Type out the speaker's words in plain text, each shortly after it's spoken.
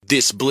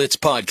This Blitz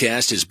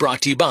podcast is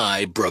brought to you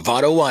by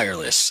Bravado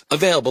Wireless.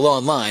 Available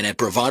online at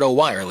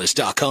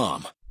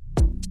bravadowireless.com.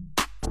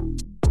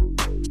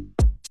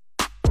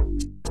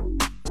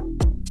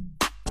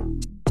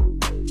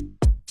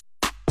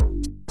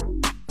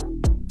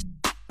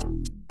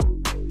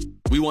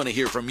 We want to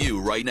hear from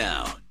you right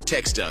now.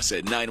 Text us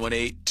at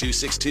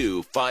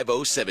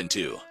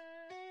 918-262-5072.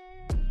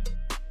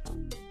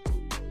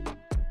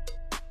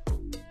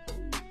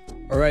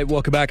 All right,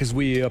 welcome back as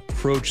we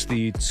approach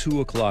the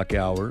 2 o'clock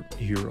hour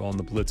here on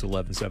the Blitz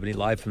 1170,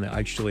 live from the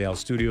Ike's Chili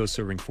House studio,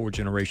 serving 4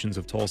 generations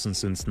of Tulsa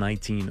since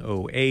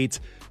 1908.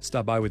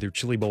 Stop by with your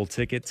Chili Bowl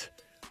ticket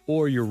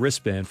or your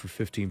wristband for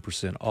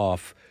 15%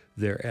 off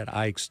there at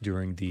Ike's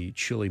during the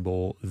Chili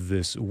Bowl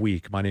this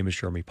week. My name is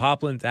Jeremie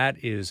Poplin.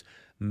 That is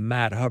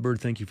Matt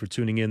Hubbard. Thank you for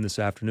tuning in this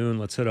afternoon.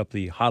 Let's hit up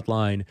the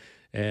hotline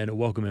and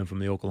welcome in from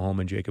the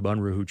Oklahoman, Jacob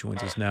Unruh, who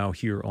joins us now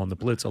here on the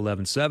Blitz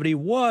 1170.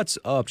 What's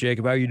up,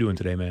 Jacob? How are you doing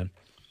today, man?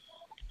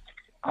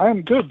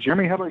 I'm good,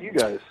 Jeremy. How about you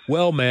guys?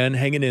 Well, man,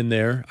 hanging in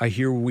there. I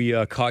hear we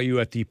caught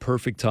you at the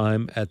perfect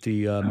time at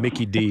the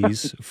Mickey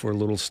D's for a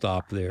little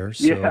stop there.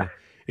 So yeah.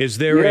 Is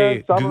there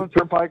a Sutherland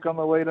Turnpike on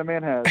the way to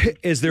Manhattan?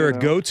 Is there a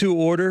go-to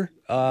order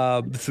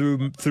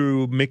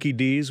through Mickey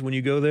D's when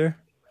you go there?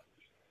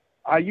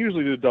 I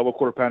usually do a double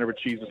quarter pounder with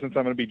cheese, but since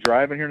I'm going to be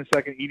driving here in a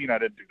second, eating, I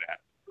didn't do that.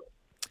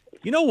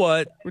 You know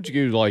what? Would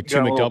you do like 2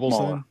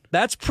 McDoubles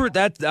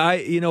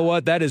then? You know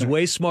what? That is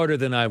way smarter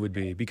than I would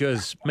be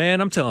because, man,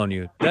 I'm telling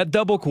you, that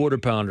double quarter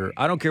pounder,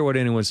 I don't care what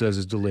anyone says,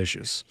 is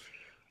delicious.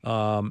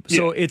 So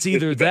it's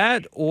either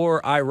that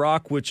or I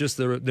rock with just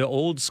the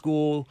old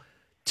school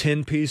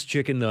 10-piece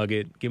chicken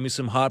nugget. Give me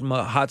some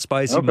hot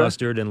spicy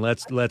mustard and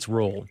let's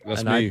roll.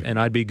 That's me.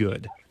 I'd be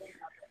good.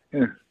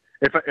 Yeah.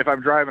 If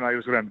I'm driving, I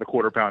just go down to the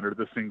quarter pounder.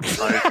 The single,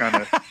 I kind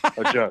of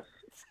adjust.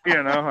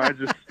 You know, I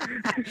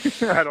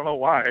don't know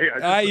why.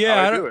 I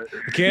do it.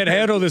 I can't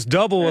handle this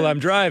double while I'm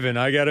driving.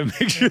 I got to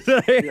make sure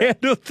that I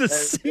handle the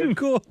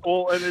single.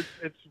 And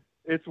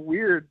it's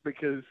weird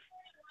because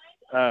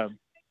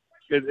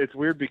it's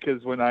weird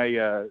because when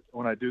I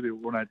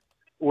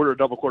order a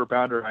double quarter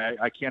pounder,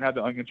 I can't have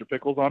the onions or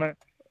pickles on it.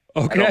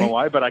 Okay. I don't know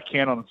why, but I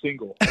can on a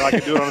single. I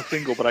can do it on a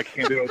single, but I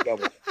can't do it on a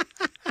double.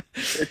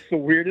 It's the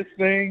weirdest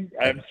thing.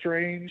 I'm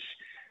strange.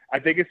 I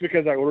think it's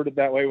because I ordered it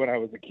that way when I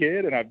was a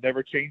kid, and I've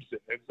never changed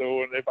it. And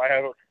so if I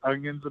have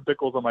onions and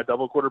pickles on my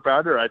double quarter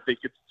pounder, I think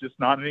it's just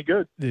not any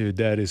good. Dude,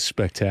 that is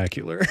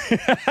spectacular.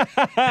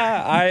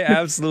 I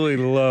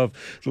absolutely love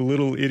the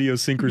little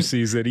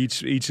idiosyncrasies that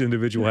each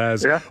individual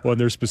has on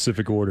their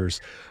specific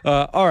orders.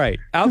 All right,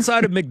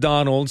 outside of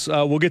McDonald's,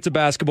 we'll get to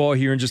basketball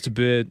here in just a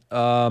bit.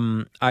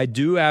 I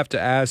do have to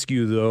ask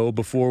you, though,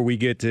 before we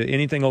get to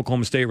anything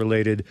Oklahoma State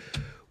related,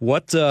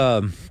 what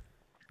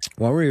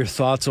were your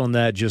thoughts on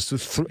that just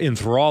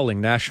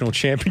enthralling national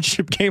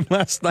championship game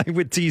last night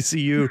with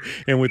TCU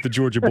and with the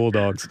Georgia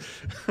Bulldogs?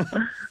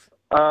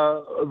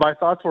 My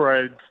thoughts were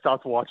I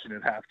stopped watching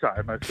at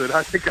halftime. I said,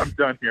 I think I'm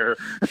done here.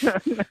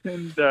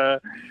 And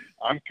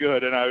I'm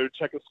good. And I would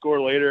check the score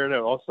later, and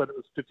all of a sudden it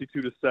was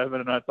 52-7,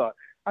 and I thought,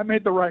 I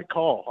made the right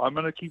call. I'm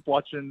going to keep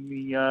watching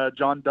the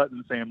John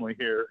Dutton family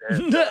here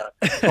and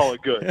call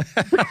it good.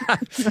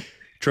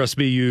 Trust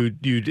me, you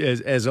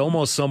as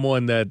almost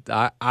someone that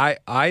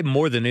I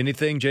more than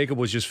anything, Jacob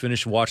was just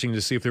finished watching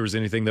to see if there was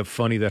anything that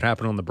funny that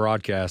happened on the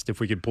broadcast,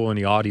 if we could pull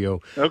any audio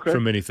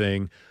from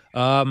anything.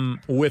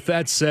 With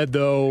that said,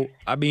 though,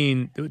 I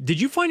mean, did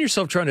you find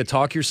yourself trying to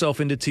talk yourself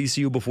into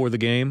TCU before the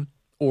game,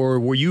 or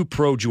were you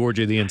pro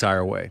Georgia the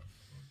entire way?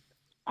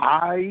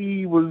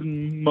 I was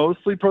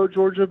mostly pro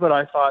Georgia, but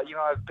I thought,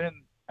 I've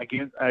been I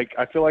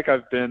feel like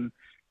I've been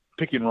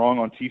picking wrong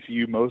on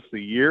TCU most of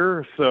the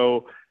year,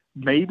 so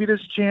maybe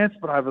there's a chance,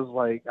 but I was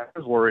worried.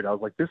 I was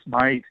like,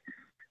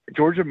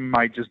 Georgia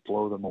might just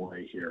blow them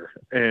away here.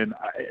 And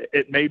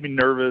it made me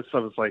nervous. I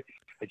was like,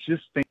 I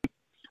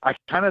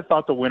kind of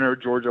thought the winner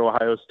of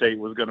Georgia-Ohio State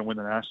was going to win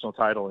the national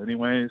title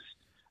anyways.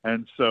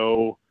 And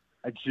so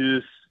I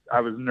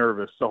was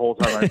nervous the whole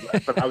time.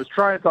 But I was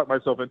trying to talk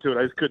myself into it.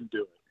 I just couldn't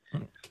do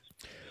it.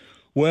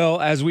 Well,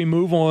 as we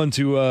move on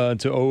to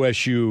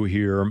OSU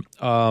here,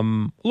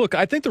 look,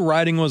 I think the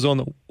writing was on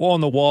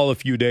the wall a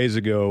few days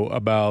ago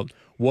about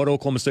what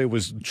Oklahoma State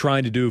was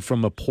trying to do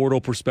from a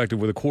portal perspective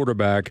with a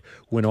quarterback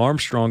when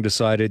Armstrong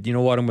decided, you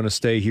know what, I'm going to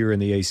stay here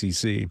in the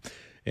ACC.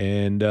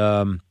 And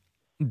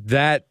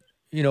that,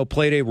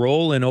 played a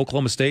role in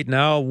Oklahoma State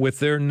now with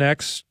their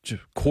next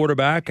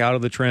quarterback out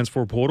of the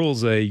transfer portal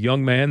is a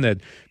young man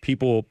that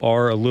people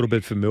are a little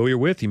bit familiar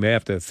with. You may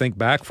have to think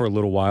back for a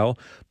little while,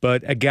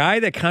 but a guy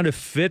that kind of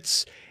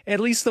fits at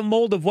least the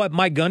mold of what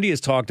Mike Gundy has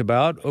talked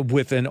about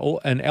with an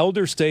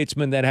elder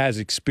statesman that has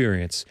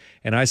experience.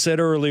 And I said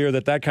earlier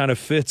that kind of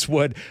fits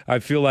what I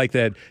feel like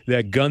that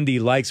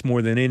Gundy likes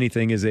more than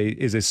anything is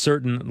a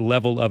certain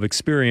level of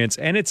experience.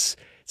 And it's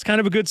kind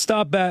of a good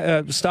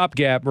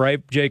stopgap,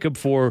 right, Jacob,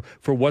 for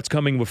what's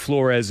coming with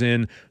Flores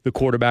in the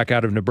quarterback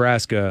out of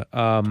Nebraska.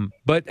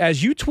 But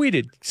as you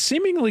tweeted,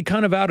 seemingly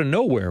kind of out of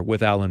nowhere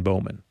with Alan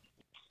Bowman.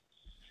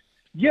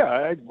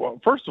 Yeah,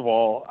 well, first of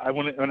all,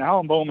 when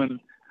Alan Bowman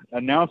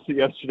announced it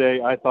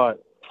yesterday, I thought,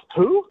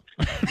 who?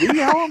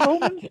 The Alan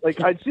Bowman?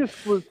 Like, I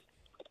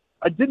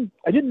didn't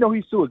know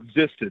he still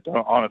existed,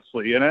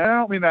 honestly. And I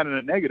don't mean that in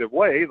a negative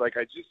way. Like,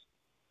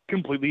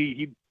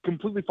 he'd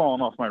completely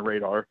fallen off my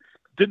radar.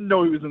 Didn't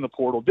know he was in the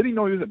portal. Didn't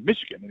know he was at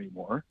Michigan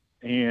anymore.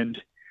 And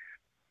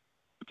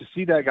to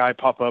see that guy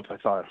pop up, I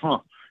thought,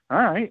 all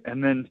right.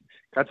 And then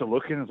got to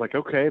looking and was like,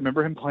 okay, I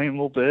remember him playing a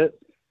little bit.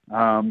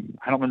 I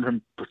don't remember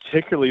him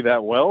particularly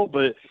that well,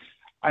 but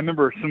I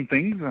remember some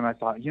things, and I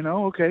thought,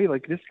 okay,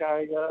 like this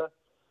guy,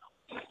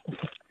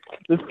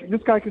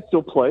 this guy could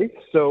still play.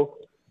 So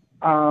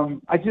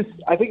I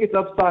think it's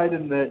upside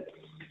in that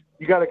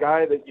you got a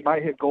guy that you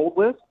might hit gold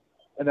with,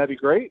 and that'd be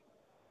great.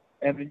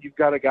 And then you've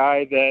got a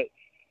guy that,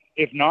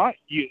 if not,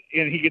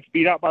 and he gets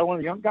beat out by one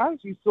of the young guys,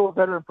 he's still a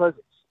veteran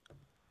presence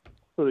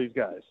for these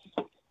guys.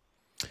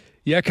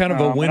 Yeah, kind of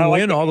a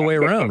win-win all the way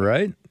around,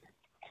 right?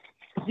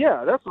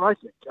 Yeah, that's what I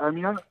think. I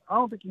mean, I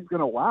don't think he's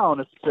going to wow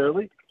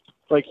necessarily.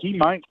 Like, he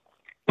might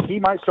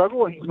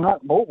struggle, and he's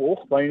not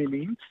mobile by any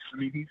means. I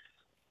mean, he's,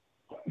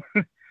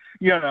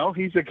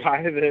 he's a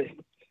guy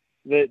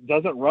that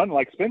doesn't run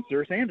like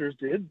Spencer Sanders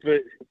did,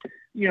 but,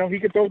 he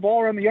could throw the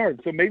ball around the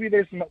yard. So maybe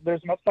there's some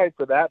upside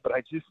for that, but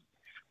I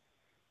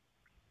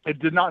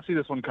did not see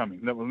this one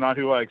coming. That was not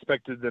who I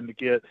expected them to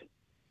get.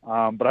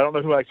 But I don't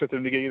know who I expected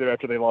them to get either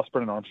after they lost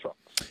Brennan Armstrong.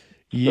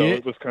 Yeah. So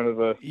it was kind of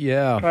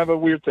a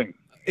weird thing.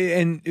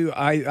 And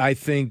I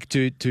think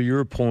to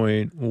your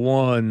point,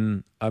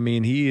 one, I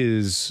mean, he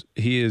is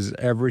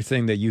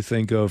everything that you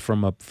think of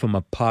from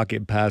a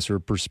pocket passer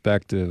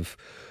perspective.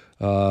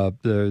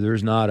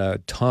 There's not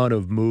a ton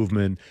of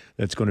movement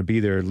that's going to be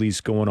there, at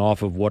least going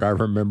off of what I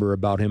remember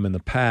about him in the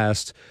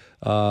past.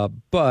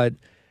 But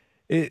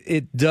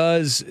it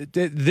does.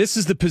 This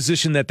is the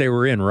position that they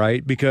were in,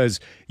 right?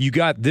 Because you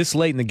got this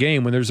late in the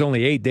game when there's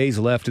only 8 days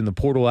left and the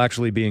portal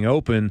actually being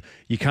open.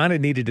 You kind of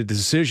needed a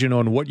decision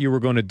on what you were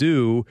going to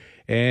do,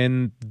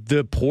 and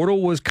the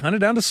portal was kind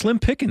of down to slim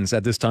pickings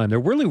at this time. There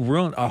really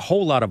weren't a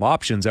whole lot of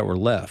options that were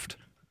left.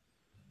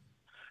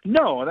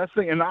 No, that's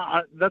the thing, and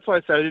that's why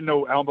I said I didn't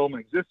know Alan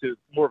Bowman existed.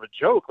 It's more of a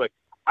joke. Like,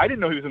 I didn't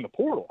know he was in the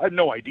portal. I had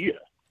no idea,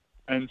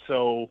 and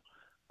so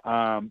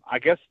I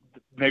guess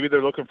maybe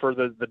they're looking for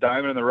the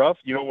diamond in the rough.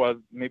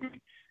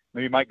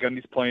 Maybe Mike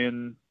Gundy's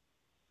playing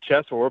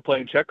chess or we're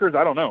playing checkers.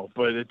 I don't know,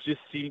 but it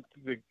just seemed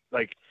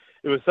like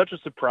it was such a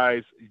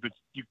surprise. But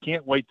you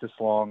can't wait this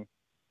long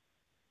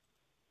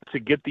to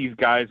get these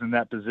guys in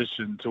that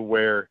position to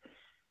where,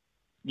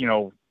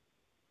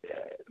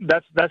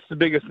 that's the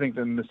biggest thing.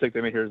 The mistake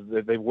they made here is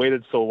that they've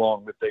waited so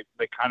long that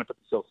they kind of put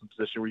themselves in a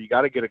position where you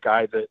got to get a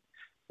guy that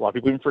a lot of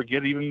people even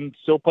forget even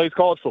still plays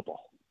college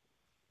football.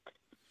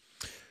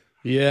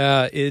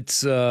 Yeah,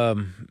 it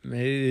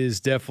is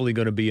definitely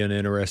going to be an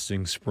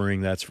interesting spring,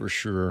 that's for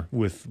sure,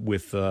 with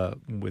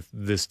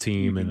this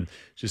team, and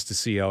just to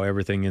see how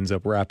everything ends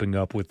up wrapping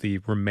up with the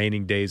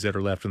remaining days that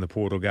are left in the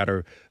portal. Got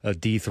a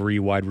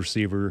D3 wide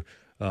receiver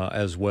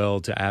as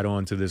well to add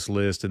on to this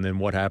list, and then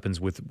what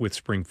happens with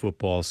spring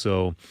football.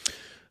 So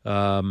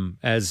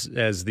as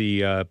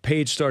the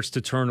page starts to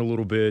turn a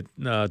little bit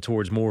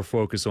towards more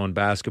focus on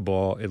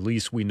basketball, at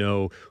least we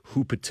know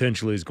who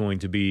potentially is going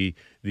to be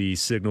the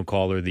signal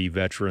caller, the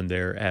veteran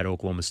there at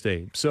Oklahoma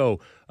State. So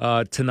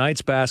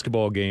tonight's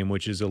basketball game,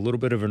 which is a little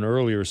bit of an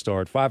earlier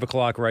start, 5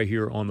 o'clock right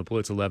here on the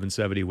Blitz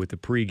 1170 with the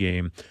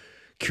pregame.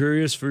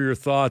 Curious for your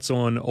thoughts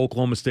on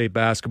Oklahoma State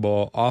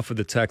basketball off of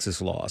the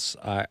Texas loss.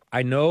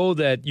 I know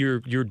that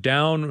you're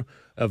down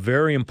a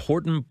very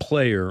important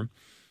player,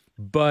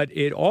 but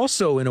it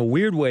also, in a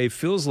weird way,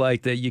 feels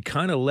like that you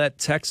kind of let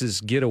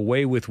Texas get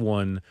away with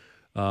one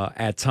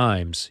at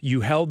times.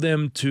 You held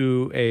them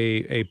to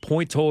a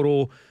point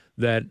total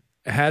that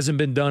hasn't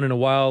been done in a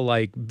while.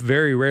 Like,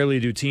 very rarely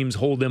do teams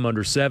hold them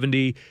under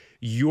 70.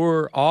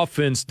 Your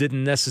offense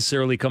didn't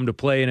necessarily come to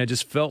play, and I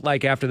just felt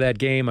like after that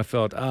game, I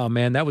felt, oh,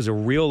 man, that was a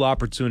real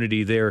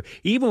opportunity there,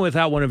 even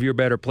without one of your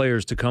better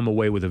players, to come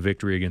away with a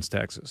victory against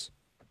Texas.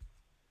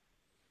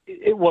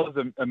 It was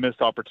a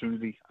missed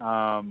opportunity.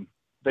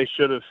 They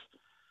should have,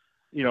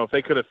 if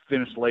they could have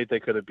finished late, they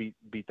could have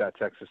beat that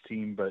Texas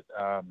team. But,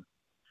 I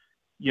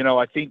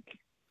think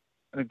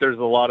there's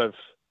a lot of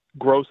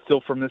growth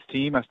still from this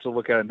team. I still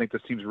look at it and think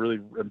this team's really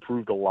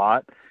improved a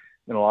lot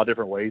in a lot of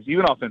different ways,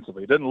 even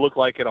offensively. It didn't look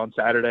like it on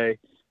Saturday,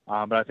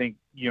 but I think,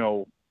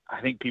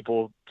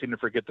 people tend to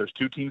forget there's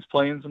two teams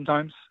playing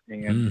sometimes.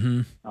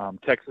 And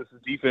Texas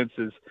defense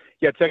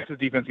gave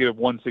up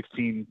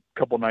 116 a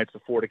couple nights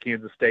before to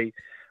Kansas State.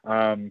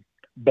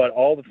 But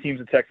all the teams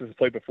that Texas has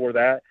played before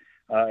that,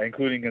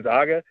 including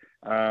Gonzaga,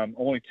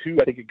 only two,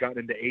 I think, had gotten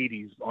into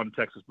 80s on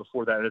Texas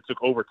before that, and it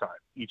took overtime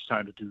each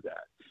time to do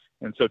that.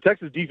 And so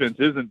Texas defense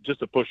isn't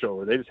just a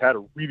pushover. They just had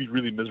a really,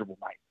 really miserable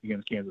night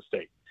against Kansas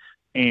State.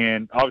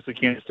 And obviously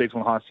Kansas State's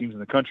one of the hottest teams in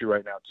the country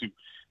right now, too.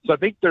 So I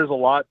think there's a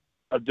lot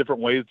of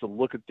different ways to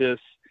look at this.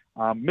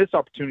 Missed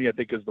opportunity, I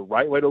think, is the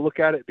right way to look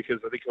at it, because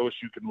I think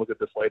OSU can look at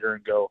this later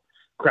and go,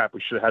 crap, we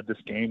should have had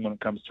this game when it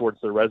comes towards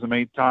their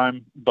resume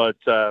time. But,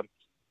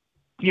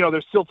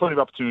 there's still plenty of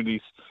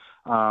opportunities.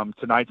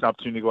 Tonight's an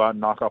opportunity to go out and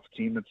knock off a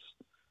team that's,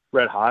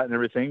 red hot and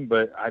everything,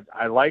 but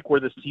I like where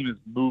this team is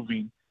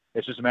moving.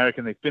 It's just a matter of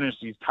can they finish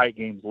these tight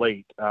games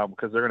late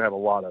because they're going to have a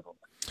lot of them.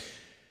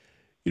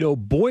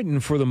 Boynton,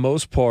 for the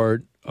most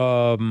part,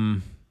 I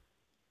don't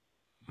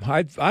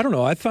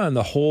know. I find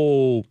the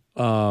whole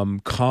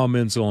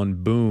comments on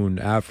Boone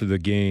after the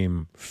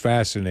game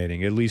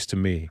fascinating, at least to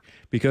me,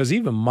 because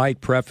even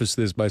Mike prefaced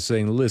this by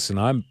saying, "Listen,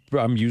 I'm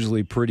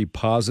usually pretty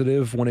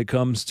positive when it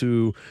comes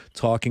to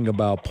talking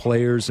about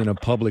players in a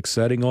public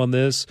setting on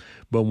this,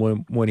 but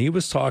when he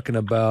was talking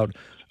about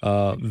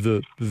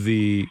the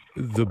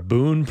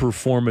Boone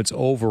performance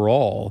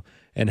overall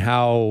and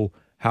how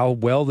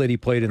well that he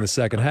played in the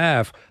second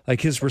half,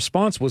 like his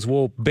response was,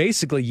 well,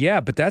 basically,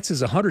 yeah, but that's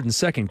his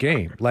 102nd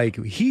game. Like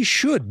he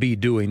should be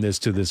doing this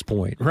to this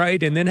point,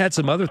 right? And then had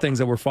some other things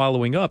that were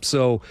following up.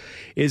 So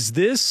is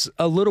this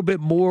a little bit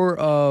more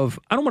of,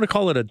 I don't want to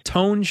call it a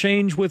tone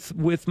change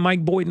with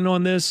Mike Boynton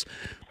on this,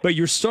 but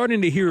you're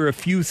starting to hear a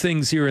few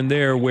things here and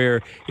there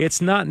where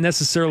it's not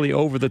necessarily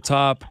over the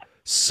top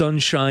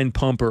sunshine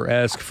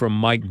pumper-esque from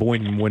Mike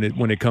Boynton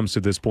when it comes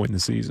to this point in the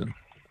season?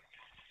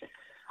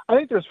 I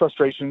think there's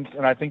frustrations,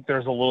 and I think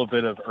there's a little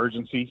bit of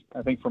urgency.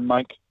 I think from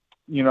Mike,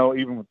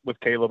 even with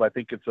Caleb, I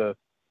think it's a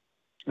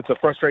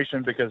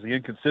frustration because of the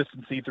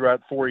inconsistency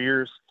throughout 4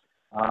 years.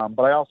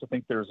 But I also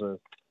think there's a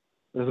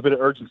bit of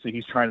urgency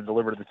he's trying to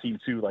deliver to the team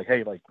too. Like,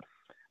 hey,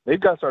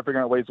 they've got to start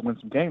figuring out ways to win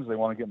some games if they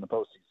want to get in the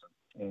postseason,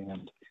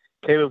 and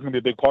Caleb's going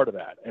to be a big part of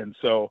that. And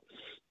so,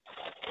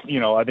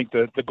 I think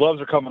the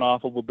gloves are coming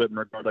off a little bit in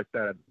regard like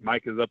that.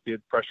 Mike has upped the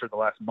pressure the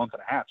last month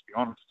and a half, to be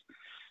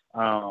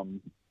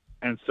honest.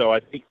 And so I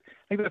think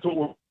that's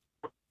what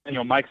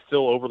Mike's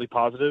still overly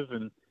positive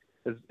and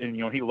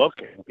he loves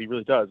Caleb. He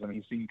really does. I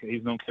mean,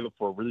 he's known Caleb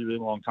for a really, really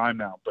long time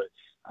now, but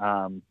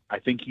I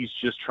think he's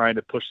just trying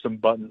to push some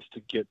buttons to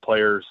get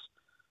players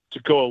to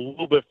go a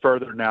little bit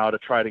further now to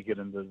try to get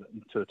into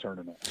the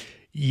tournament.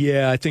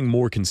 Yeah, I think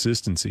more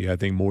consistency. I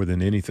think more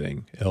than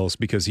anything else,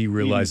 because he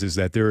realizes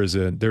that there's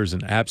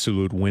an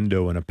absolute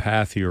window and a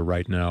path here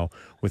right now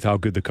with how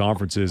good the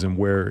conference is and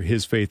where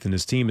his faith in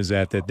his team is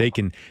at, that they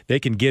can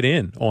get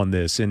in on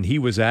this. And he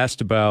was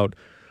asked about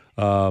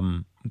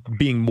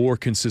being more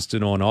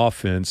consistent on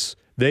offense.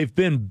 They've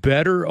been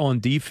better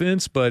on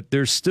defense, but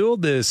there's still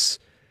this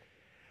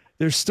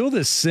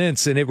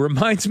sense, and it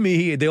reminds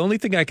me, the only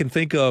thing I can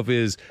think of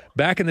is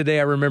back in the day,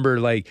 I remember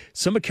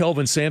some of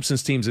Kelvin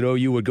Sampson's teams at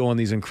OU would go on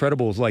these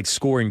incredible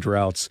scoring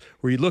droughts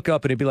where you look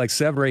up and it'd be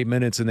 7 or 8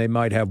 minutes and they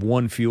might have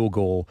one field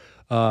goal.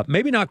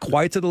 Maybe not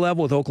quite to the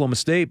level with Oklahoma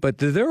State, but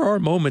there are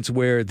moments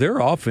where their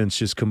offense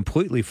just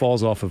completely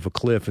falls off of a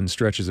cliff in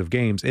stretches of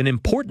games, and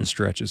important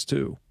stretches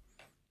too.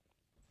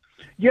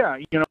 Yeah,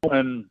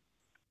 and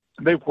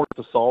they've worked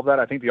to solve that.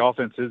 I think the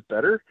offense is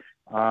better.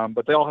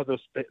 But they all have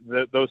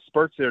those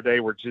spurts the other day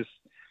were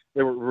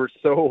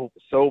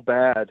so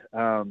bad.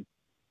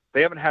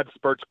 They haven't had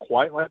spurts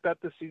quite like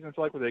that this season. I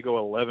feel like where they go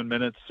 11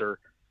 minutes or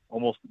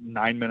almost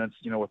 9 minutes,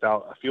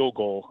 without a field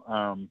goal.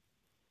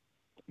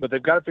 But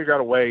they've got to figure out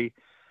a way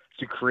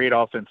to create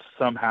offense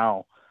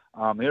somehow.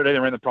 The other day they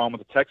ran the problem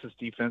with the Texas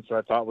defense that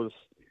I thought was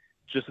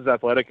just as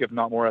athletic, if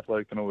not more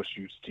athletic than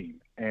OSU's team.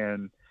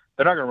 And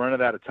they're not going to run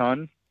into that a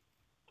ton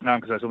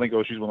because I still think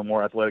OSU is one of the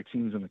more athletic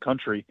teams in the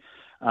country.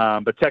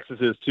 But Texas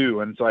is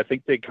too. And so I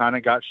think they kind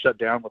of got shut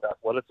down with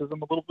athleticism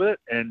a little bit.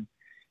 And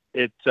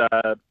it's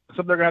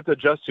something they're going to have to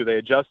adjust to. They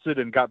adjusted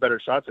and got better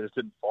shots. They just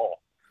didn't fall.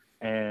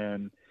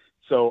 And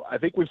so I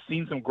think we've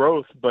seen some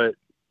growth, but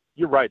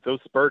you're right. Those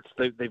spurts,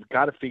 they've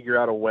got to figure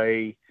out a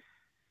way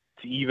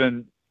to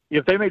even –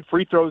 if they made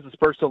free throws, the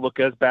spurts don't look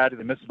as bad.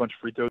 They missed a bunch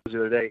of free throws the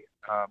other day.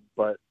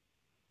 But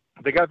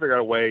they got to figure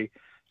out a way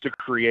to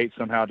create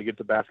somehow to get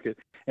the basket.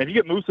 And if you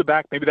get Musa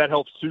back, maybe that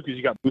helps too because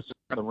you got Musa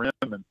on the rim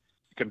and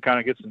can kind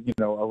of get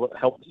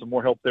some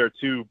more help there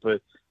too. But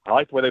I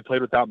like the way they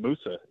played without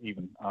Musa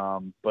even.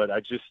 But I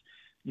just,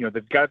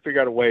 they've got to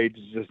figure out a way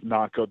to just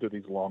not go through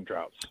these long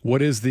droughts.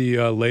 What is the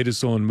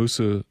latest on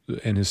Musa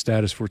and his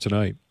status for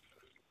tonight?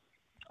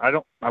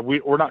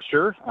 We're not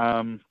sure.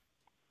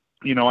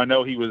 I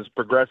know he was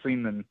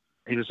progressing and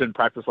he just didn't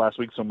practice last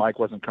week, so Mike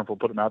wasn't comfortable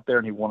putting him out there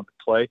and he wanted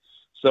to play.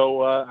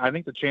 So I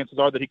think the chances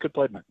are that he could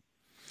play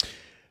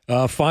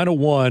tonight. Final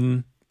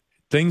one.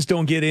 Things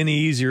don't get any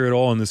easier at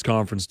all in this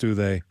conference, do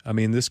they? I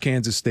mean, this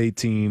Kansas State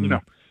team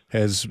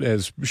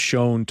has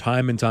shown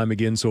time and time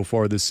again so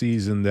far this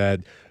season that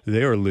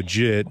they are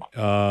legit.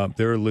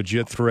 They're a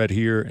legit threat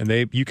here,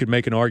 and you could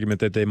make an argument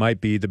that they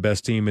might be the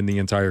best team in the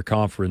entire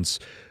conference.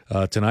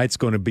 Tonight's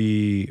going to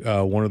be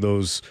one of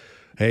those,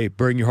 hey,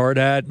 bring your hard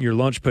hat and your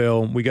lunch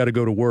pail. We got to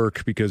go to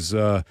work because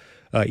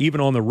even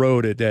on the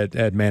road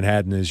at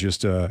Manhattan is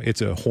just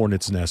it's a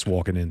hornet's nest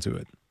walking into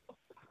it.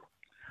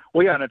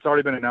 Well, yeah, and it's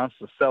already been announced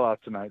a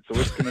sellout tonight, so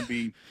it's going to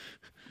be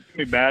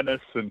madness.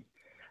 And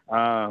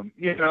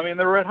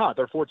they're red hot.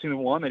 They're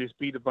 14-1. They just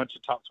beat a bunch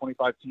of top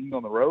 25 teams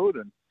on the road,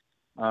 and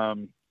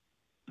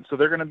so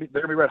they're going to be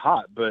red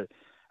hot. But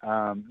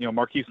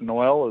Marquise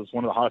Noel is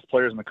one of the hottest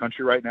players in the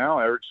country right now,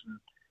 averaging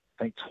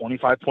I think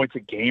 25 points a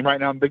game right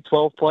now in Big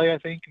 12 play. I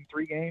think in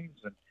 3 games,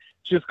 and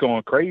just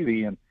going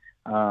crazy. And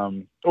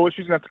OSU's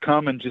going to have to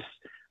come and just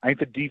 – I think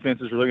the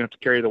defense is really going to have to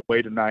carry the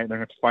weight tonight, and they're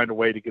going to have to find a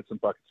way to get some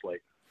buckets late.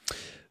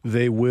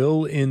 They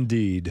will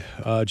indeed.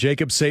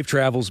 Jacob, safe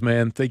travels,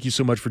 man. Thank you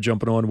so much for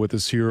jumping on with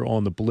us here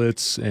on the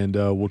Blitz, and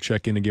we'll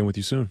check in again with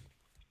you soon.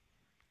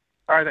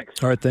 All right,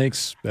 thanks. All right,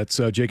 thanks. That's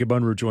Jacob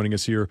Unruh joining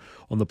us here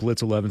on the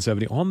Blitz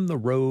 1170 on the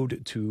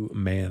road to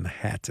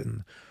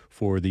Manhattan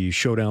for the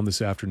showdown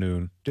this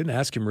afternoon. Didn't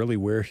ask him really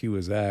where he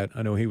was at.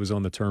 I know he was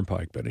on the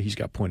Turnpike, but he's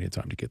got plenty of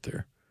time to get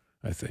there,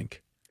 I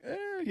think.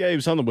 Yeah, he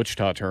was on the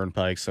Wichita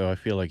Turnpike, so I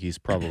feel like he's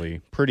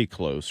probably pretty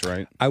close,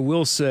 right? I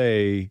will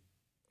say,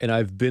 and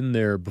I've been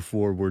there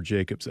before where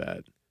Jacob's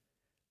at,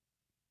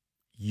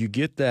 you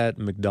get that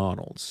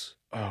McDonald's.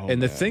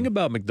 The thing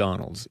about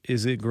McDonald's,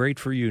 is it great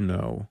for you?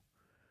 No.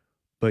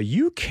 But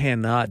you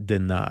cannot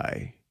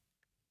deny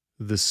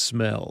the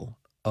smell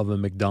of a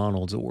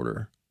McDonald's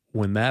order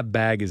when that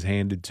bag is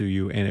handed to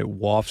you and it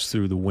wafts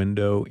through the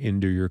window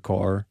into your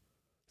car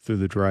through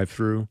the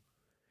drive-thru.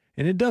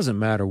 And it doesn't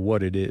matter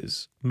what it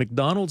is.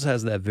 McDonald's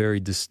has that very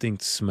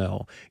distinct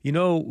smell. You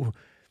know,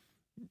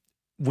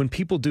 when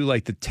people do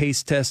like the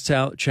taste test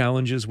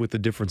challenges with the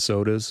different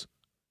sodas,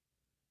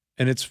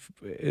 and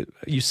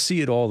you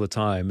see it all the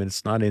time, and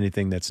it's not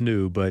anything that's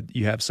new, but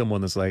you have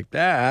someone that's like,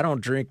 I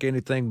don't drink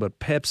anything but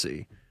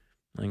Pepsi.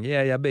 Like,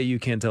 yeah, I bet you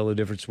can't tell the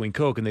difference between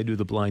Coke, and they do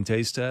the blind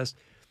taste test.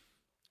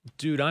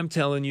 Dude, I'm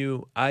telling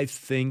you, I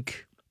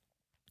think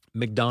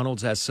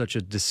McDonald's has such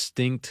a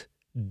distinct,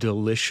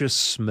 delicious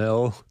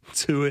smell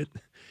to it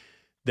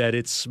that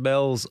it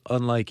smells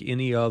unlike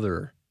any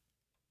other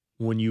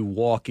when you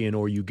walk in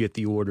or you get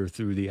the order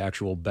through the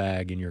actual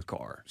bag in your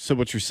car. So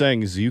what you're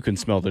saying is you can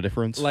smell the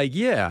difference? Like,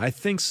 yeah, I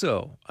think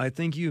so. I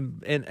think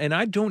and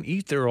I don't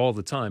eat there all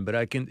the time, but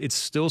it's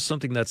still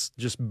something that's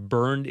just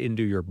burned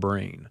into your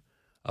brain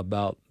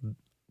about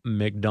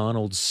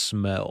McDonald's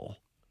smell.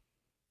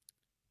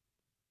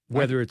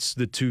 Whether it's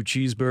the 2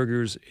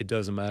 cheeseburgers, it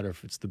doesn't matter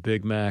if it's the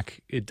Big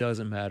Mac, it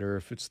doesn't matter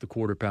if it's the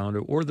Quarter Pounder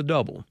or the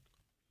double.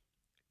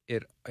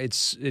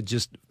 It's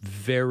just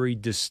very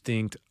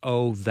distinct.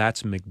 Oh,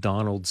 that's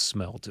McDonald's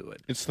smell to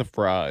it. It's the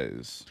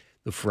fries.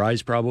 The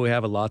fries probably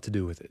have a lot to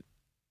do with it.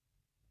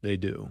 They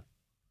do.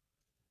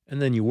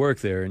 And then you work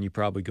there and you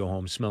probably go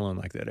home smelling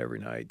like that every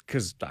night.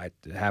 Because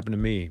it happened to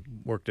me.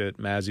 Worked at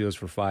Mazzio's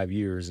for 5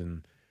 years,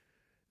 and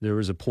there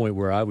was a point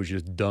where I was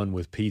just done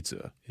with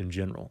pizza in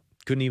general.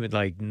 Couldn't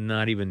even,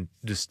 not even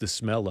just the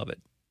smell of it.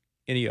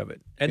 Any of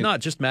it. And not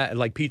just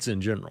like pizza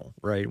in general,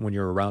 right? When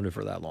you're around it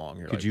for that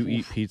long. Could you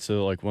eat pizza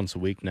like once a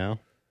week now?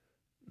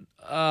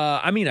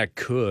 I mean, I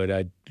could.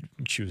 I'd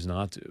choose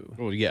not to.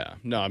 Well, yeah.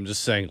 No, I'm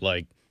just saying,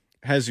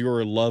 has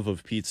your love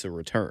of pizza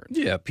returned?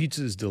 Yeah,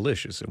 pizza is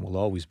delicious and will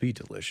always be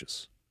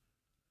delicious.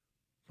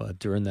 But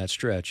during that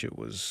stretch, it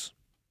was...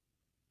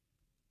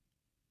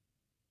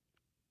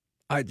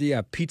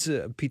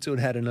 pizza had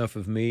had enough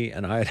of me,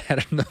 and I had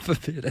had enough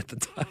of it at the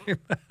time.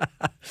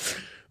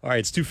 All right,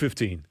 it's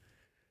 2:15.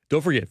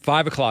 Don't forget,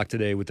 5 o'clock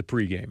today with the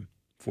pregame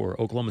for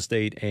Oklahoma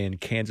State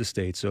and Kansas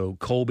State. So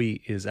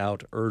Colby is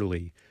out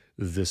early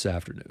this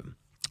afternoon.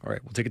 All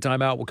right, we'll take a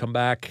timeout. We'll come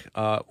back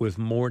with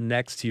more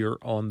next here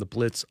on the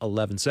Blitz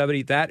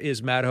 1170. That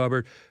is Matt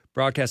Hubbard,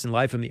 broadcasting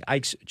live from the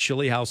Ike's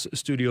Chili House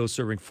studio,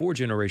 serving 4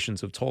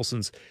 generations of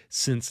Tulsans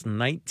since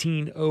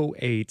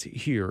 1908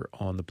 here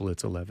on the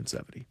Blitz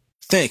 1170.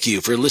 Thank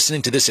you for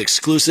listening to this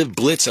exclusive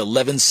Blitz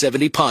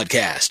 1170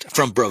 podcast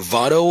from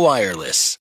Bravado Wireless.